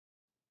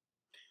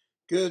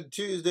Good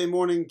Tuesday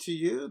morning to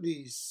you,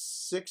 the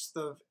 6th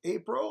of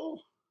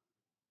April,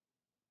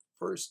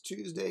 first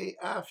Tuesday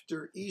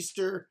after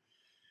Easter.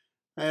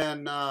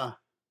 And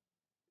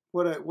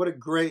what a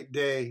great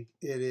day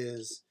it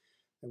is.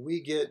 And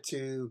we get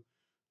to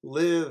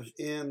live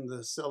in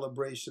the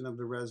celebration of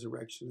the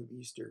resurrection of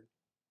Easter.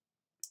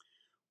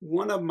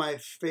 One of my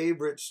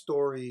favorite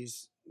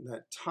stories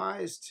that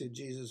ties to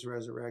Jesus'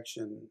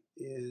 resurrection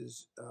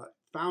is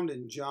found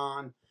in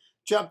John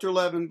chapter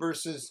 11,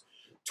 verses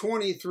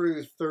 20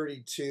 through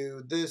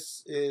 32.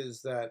 This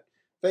is that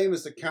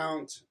famous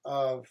account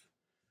of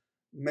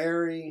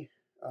Mary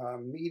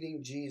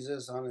meeting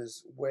Jesus on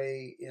his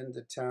way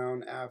into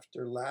town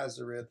after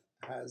Lazarus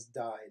has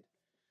died.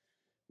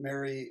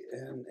 Mary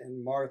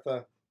and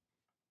Martha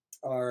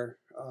are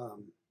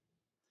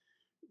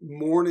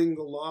mourning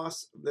the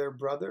loss of their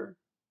brother,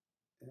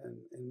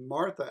 and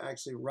Martha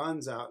actually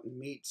runs out and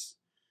meets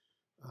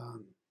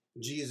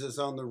Jesus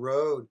on the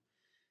road.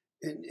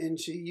 And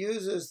she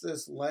uses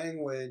this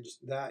language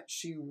that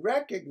she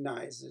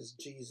recognizes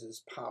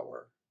Jesus'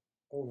 power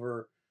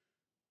over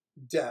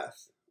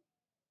death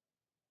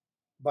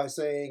by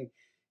saying,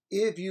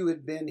 if you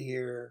had been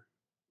here,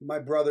 my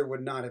brother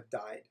would not have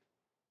died.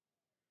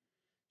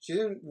 She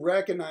didn't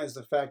recognize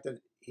the fact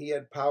that he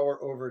had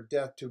power over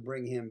death to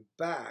bring him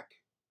back,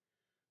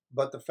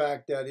 but the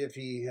fact that if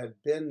he had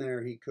been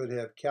there, he could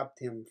have kept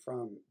him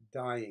from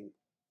dying.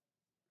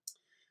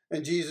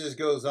 And Jesus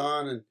goes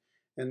on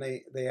and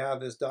they have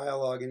this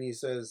dialogue, and he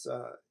says,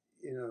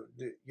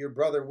 your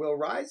brother will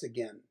rise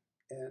again.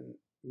 And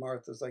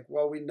Martha's like,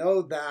 well, we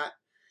know that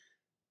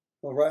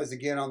he'll rise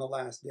again on the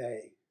last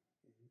day.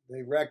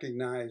 They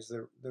recognize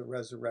the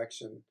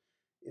resurrection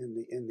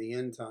in the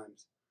end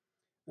times.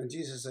 And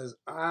Jesus says,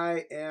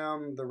 I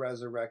am the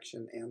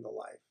resurrection and the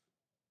life.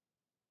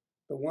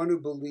 The one who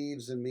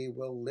believes in me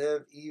will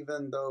live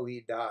even though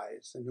he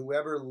dies. And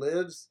whoever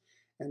lives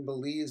and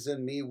believes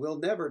in me will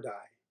never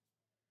die.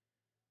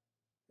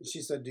 And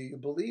she said, do you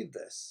believe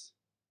this?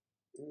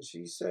 And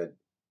she said,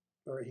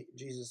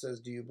 Jesus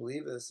says, do you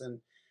believe this? And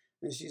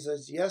she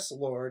says, yes,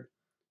 Lord,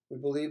 we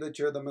believe that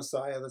you're the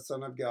Messiah, the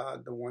Son of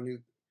God, the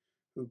one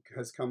who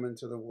has come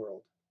into the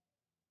world.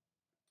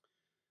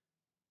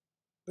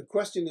 The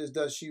question is,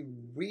 does she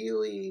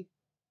really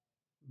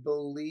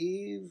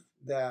believe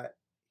that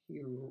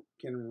he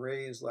can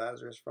raise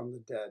Lazarus from the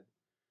dead?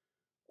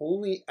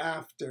 Only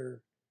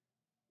after,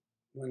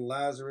 when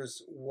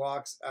Lazarus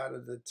walks out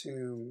of the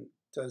tomb,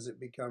 does it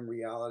become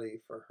reality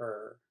for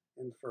her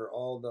and for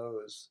all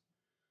those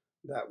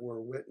that were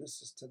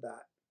witnesses to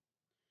that.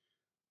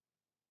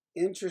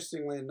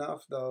 Interestingly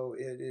enough, though,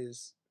 it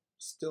is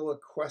still a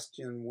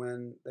question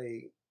when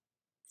they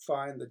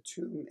find the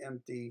tomb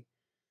empty.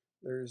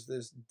 There's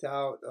this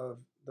doubt of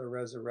the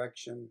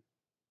resurrection.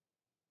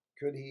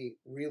 Could he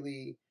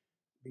really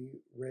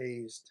be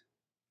raised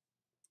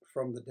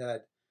from the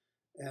dead?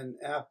 And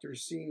after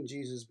seeing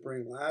Jesus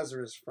bring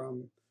Lazarus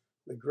from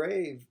the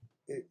grave,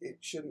 it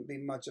shouldn't be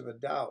much of a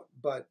doubt,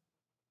 but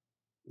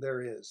there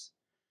is.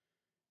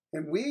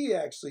 And we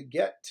actually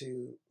get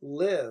to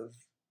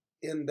live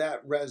in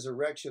that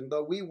resurrection.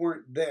 Though we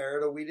weren't there,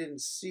 though we didn't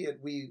see it,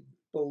 we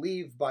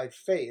believe by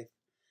faith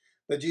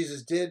that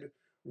Jesus did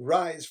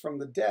rise from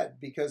the dead,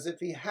 because if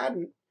he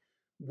hadn't,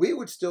 we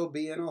would still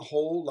be in a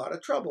whole lot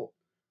of trouble.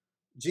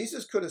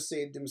 Jesus could have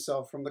saved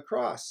himself from the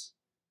cross,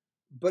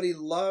 but he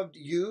loved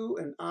you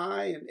and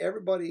I and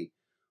everybody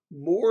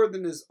more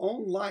than his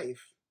own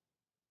life,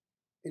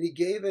 and he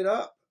gave it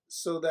up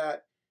so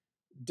that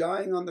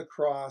dying on the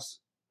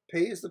cross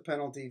pays the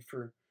penalty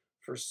for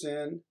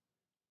sin,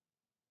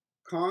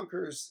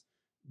 conquers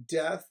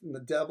death and the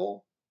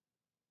devil,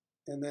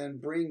 and then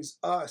brings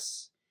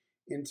us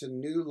into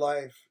new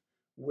life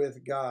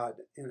with God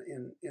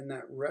in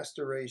that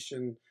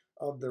restoration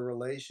of the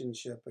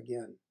relationship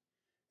again.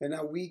 And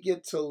now we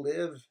get to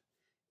live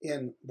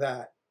in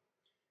that.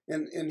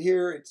 And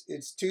here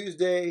it's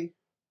Tuesday,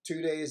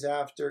 2 days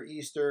after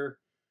Easter.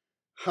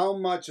 How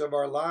much of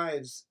our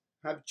lives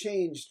have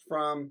changed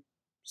from,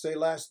 say,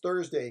 last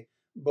Thursday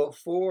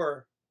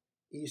before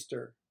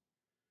Easter?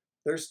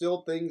 There's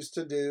still things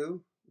to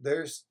do.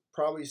 There's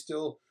probably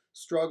still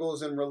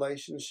struggles in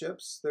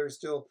relationships. There's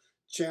still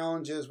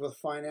challenges with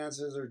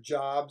finances or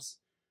jobs.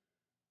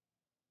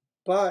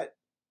 But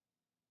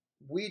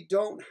we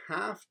don't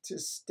have to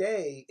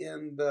stay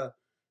in the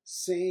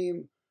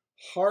same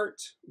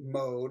heart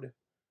mode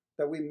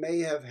that we may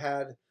have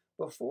had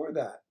before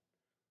that,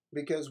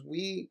 because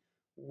we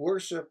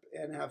worship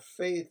and have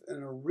faith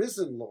in a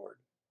risen Lord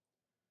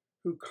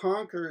who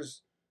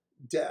conquers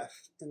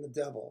death and the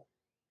devil.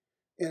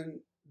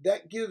 And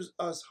that gives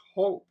us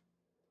hope.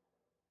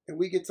 And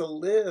we get to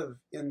live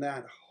in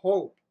that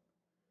hope.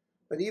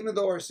 But even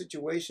though our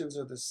situations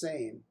are the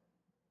same,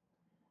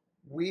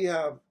 we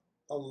have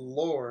a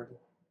Lord,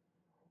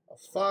 a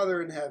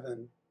Father in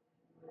heaven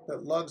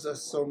that loves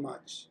us so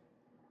much.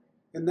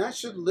 And that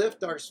should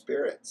lift our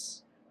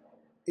spirits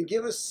and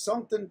give us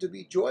something to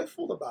be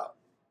joyful about.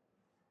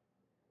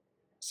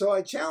 So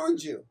I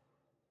challenge you,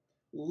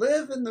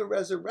 live in the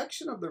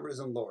resurrection of the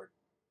risen Lord.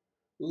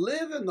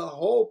 Live in the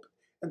hope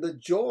and the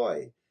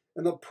joy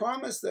and the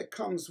promise that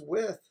comes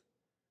with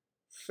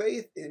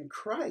faith in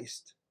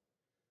Christ.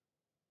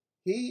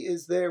 He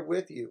is there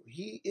with you.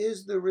 He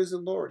is the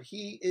risen Lord.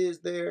 He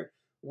is there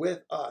with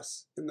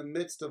us in the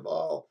midst of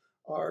all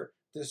our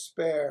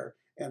despair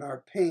and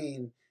our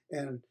pain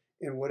and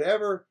in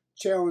whatever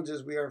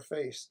challenges we are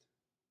faced.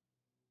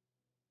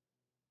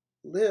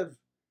 Live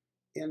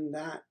in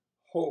that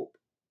hope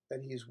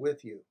that He's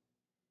with you.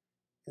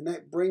 And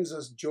that brings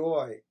us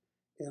joy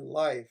in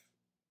life,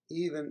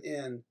 even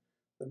in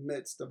the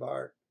midst of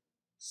our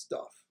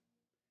stuff.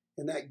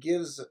 And that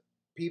gives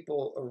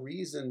people a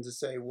reason to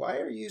say, why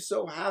are you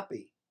so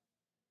happy?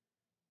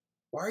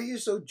 Why are you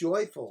so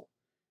joyful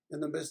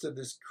in the midst of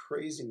this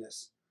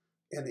craziness?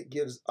 And it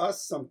gives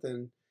us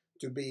something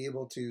to be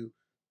able to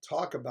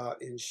talk about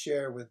and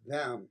share with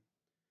them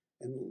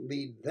and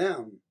lead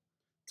them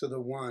to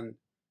the one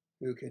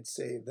who could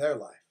save their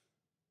life.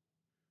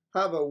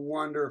 Have a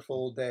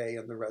wonderful day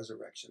in the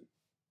resurrection.